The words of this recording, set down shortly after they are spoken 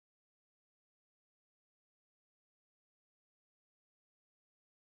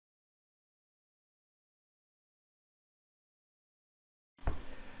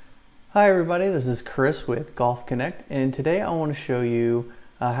Hi everybody, this is Chris with Golf Connect, and today I want to show you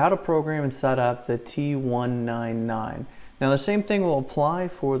how to program and set up the T199. Now the same thing will apply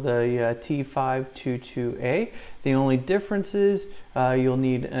for the T522A. The only difference is you'll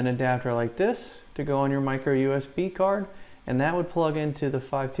need an adapter like this to go on your micro USB card, and that would plug into the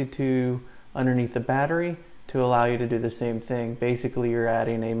 522 underneath the battery to allow you to do the same thing. Basically you're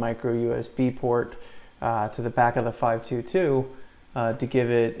adding a micro USB port to the back of the 522 to give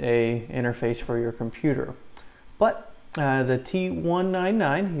it a interface for your computer. But the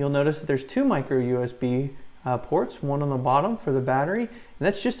T199, you'll notice that there's two micro USB ports, one on the bottom for the battery, and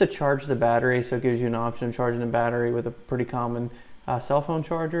that's just to charge the battery, so it gives you an option of charging the battery with a pretty common cell phone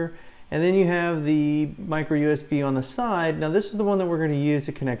charger. And then you have the micro USB on the side. Now this is the one that we're going to use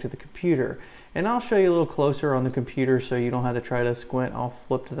to connect to the computer, and I'll show you a little closer on the computer so you don't have to try to squint. I'll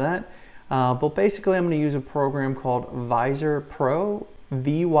flip to that. But basically I'm going to use a program called Vysor Pro,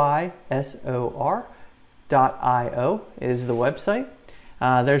 Vysor.io is the website.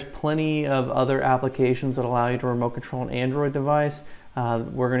 There's plenty of other applications that allow you to remote control an Android device.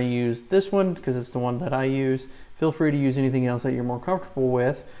 We're going to use this one because it's the one that I use. Feel free to use anything else that you're more comfortable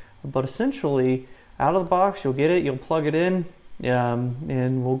with. But essentially, out of the box, you'll get it, you'll plug it in,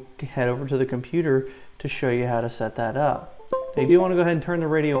 and we'll head over to the computer to show you how to set that up. Now you do want to go ahead and turn the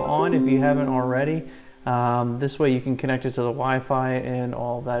radio on if you haven't already. This way you can connect it to the Wi-Fi and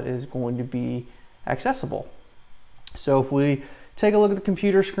all that is going to be accessible. So if we take a look at the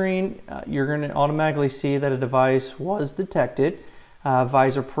computer screen, you're going to automatically see that a device was detected.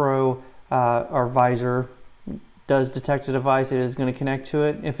 Vysor Pro or Vysor does detect a device. It is going to connect to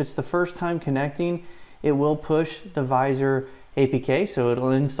it. If it's the first time connecting, it will push the Vysor APK, so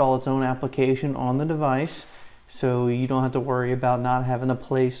it'll install its own application on the device. So you don't have to worry about not having a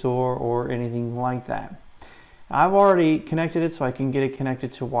Play Store or anything like that. I've already connected it so I can get it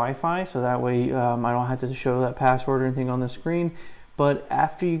connected to Wi-Fi, so that way I don't have to show that password or anything on the screen. But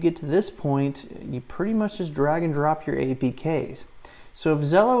after you get to this point, you pretty much just drag and drop your APKs. So if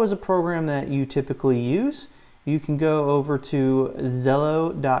Zello is a program that you typically use, you can go over to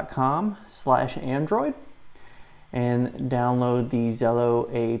zello.com/Android and download the Zello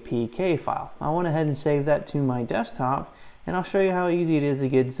APK file. I went ahead and saved that to my desktop, and I'll show you how easy it is to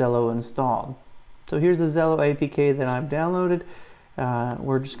get Zello installed. So here's the Zello APK that I've downloaded.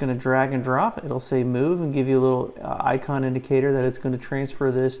 We're just going to drag and drop. It'll say move and give you a little icon indicator that it's going to transfer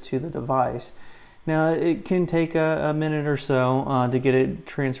this to the device. Now it can take a minute or so to get it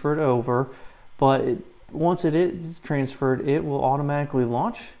transferred over, but once it is transferred, it will automatically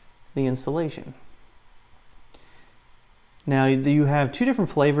launch the installation. Now you have two different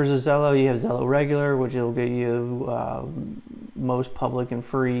flavors of Zello. You have Zello Regular, which will get you most public and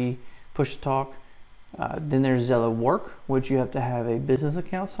free push to talk. Then there's Zello Work, which you have to have a business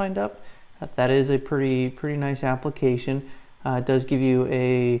account signed up. That is a pretty nice application. It does give you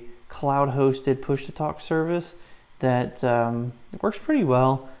a cloud-hosted push to talk service that works pretty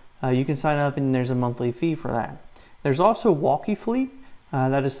well. You can sign up and there's a monthly fee for that. There's also Walkie Fleet.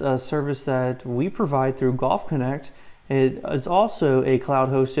 That is a service that we provide through Golf Connect. It is also a cloud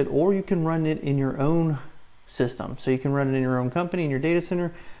hosted, or you can run it in your own system. So you can run it in your own company, in your data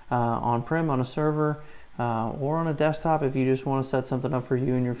center, on-prem, on a server, or on a desktop if you just want to set something up for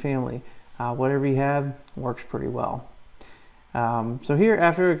you and your family. Whatever you have works pretty well. So here,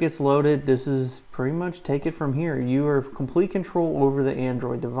 after it gets loaded, this is pretty much take it from here. You are complete control over the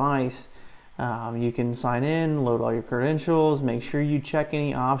Android device. You can sign in, load all your credentials, make sure you check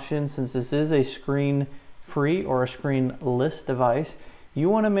any options. Since this is a screen free or a screenless device, you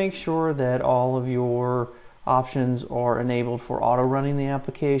want to make sure that all of your options are enabled for auto running the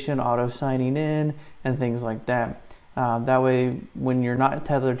application, auto signing in, and things like that. That way, when you're not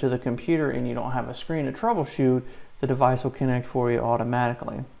tethered to the computer and you don't have a screen to troubleshoot, the device will connect for you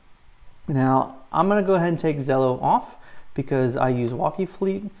automatically. Now, I'm going to go ahead and take Zello off because I use Walkie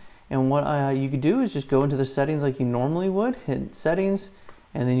Fleet, and what you could do is just go into the settings like you normally would, hit settings,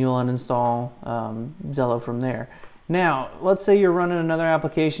 and then you'll uninstall Zello from there. Now, let's say you're running another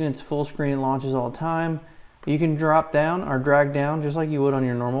application, it's full screen, it launches all the time. You can drop down or drag down just like you would on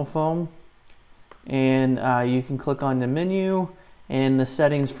your normal phone, and you can click on the menu and the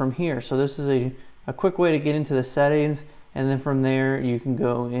settings from here. So this is a quick way to get into the settings, and then from there you can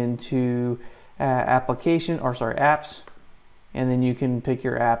go into apps, and then you can pick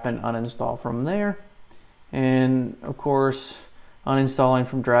your app and uninstall from there. And of course, uninstalling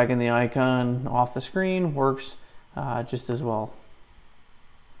from dragging the icon off the screen works just as well.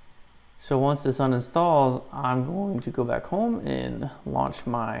 So once this uninstalls, I'm going to go back home and launch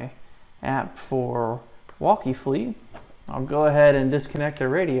my app for Walkie Fleet. I'll go ahead and disconnect the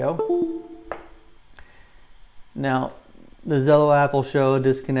radio. Now, the Zello app will show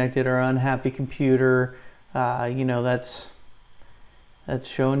disconnected or unhappy computer. You know, that's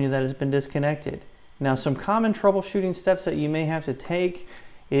showing you that it's been disconnected. Now, some common troubleshooting steps that you may have to take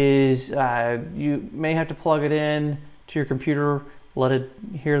is you may have to plug it in to your computer, let it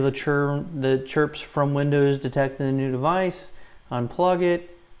hear the chirps from Windows detecting the new device, unplug it,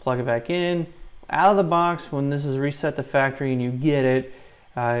 plug it back in. Out of the box, when this is reset to factory and you get it,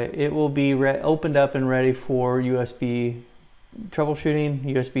 it will be opened up and ready for USB troubleshooting,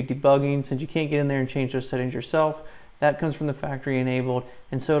 USB debugging. Since you can't get in there and change those settings yourself, that comes from the factory enabled,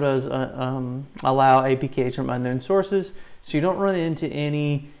 and so does allow APKs from unknown sources, so you don't run into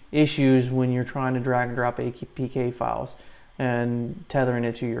any issues when you're trying to drag and drop APK files and tethering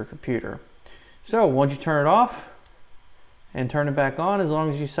it to your computer. So once you turn it off and turn it back on, as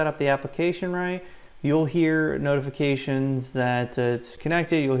long as you set up the application right, you'll hear notifications that it's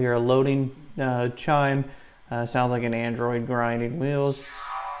connected. You'll hear a loading chime. Sounds like an Android grinding wheels.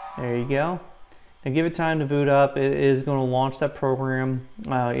 There you go. Now give it time to boot up. It is going to launch that program.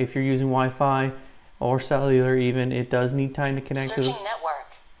 If you're using Wi-Fi or cellular even, it does need time to connect to the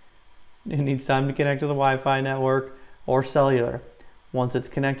network. It needs time to connect to the Wi-Fi network or cellular. Once it's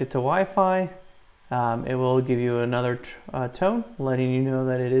connected to Wi-Fi, it will give you another tone letting you know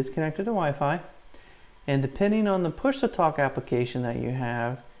that it is connected to Wi-Fi. And depending on the push-to-talk application that you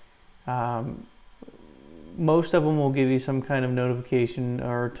have, most of them will give you some kind of notification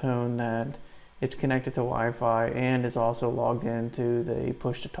or tone that it's connected to Wi-Fi and is also logged into the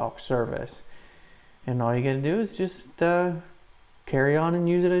push-to-talk service. And all you gotta do is just carry on and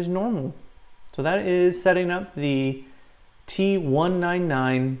use it as normal. So that is setting up the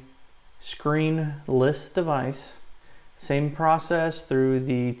T199 screen list device. Same process through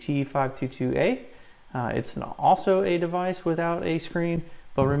the T522A. It's also a device without a screen,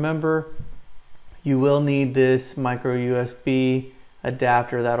 but remember, you will need this micro USB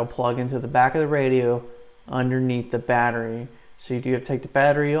adapter that'll plug into the back of the radio underneath the battery. So you do have to take the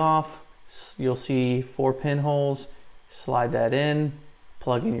battery off. You'll see 4 pinholes. Slide that in,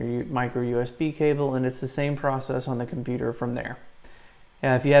 plug in your micro USB cable, and it's the same process on the computer from there.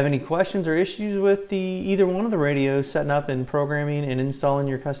 If you have any questions or issues with either one of the radios, setting up and programming and installing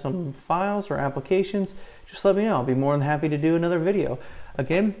your custom files or applications, just let me know. I'll be more than happy to do another video.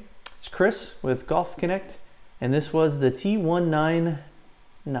 Again, it's Chris with Golf Connect, and this was the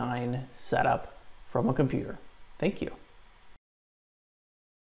T199 setup from a computer. Thank you.